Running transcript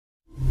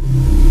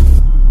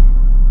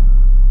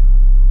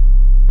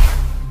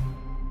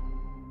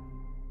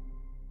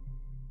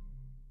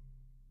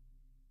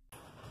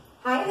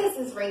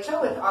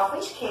Rachel with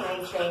Off-Leash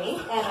Canine Training,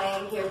 and I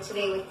am here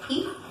today with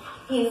Pete.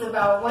 He's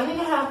about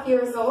 1.5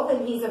 years old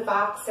and he's a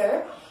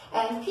boxer.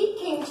 And Pete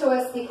came to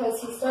us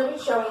because he started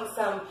showing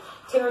some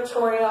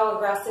territorial,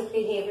 aggressive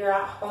behavior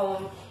at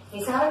home.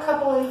 He's had a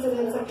couple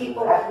incidents of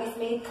people where he's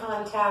made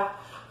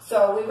contact,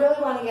 so we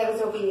really want to get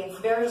his obedience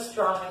very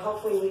strong, and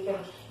hopefully we can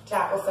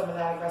tackle some of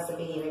that aggressive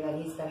behavior that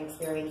he's been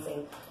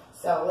experiencing.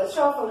 So let's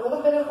show off a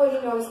little bit of what he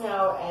knows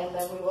now, and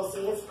then we will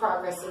see his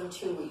progress in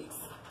 2 weeks.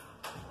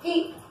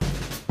 Pete,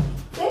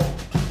 sit.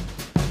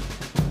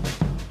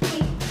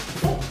 Pete,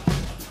 sit.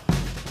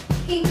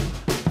 Pete,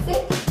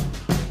 sit.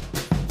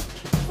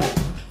 Sit.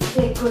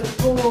 Sit, good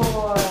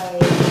boy.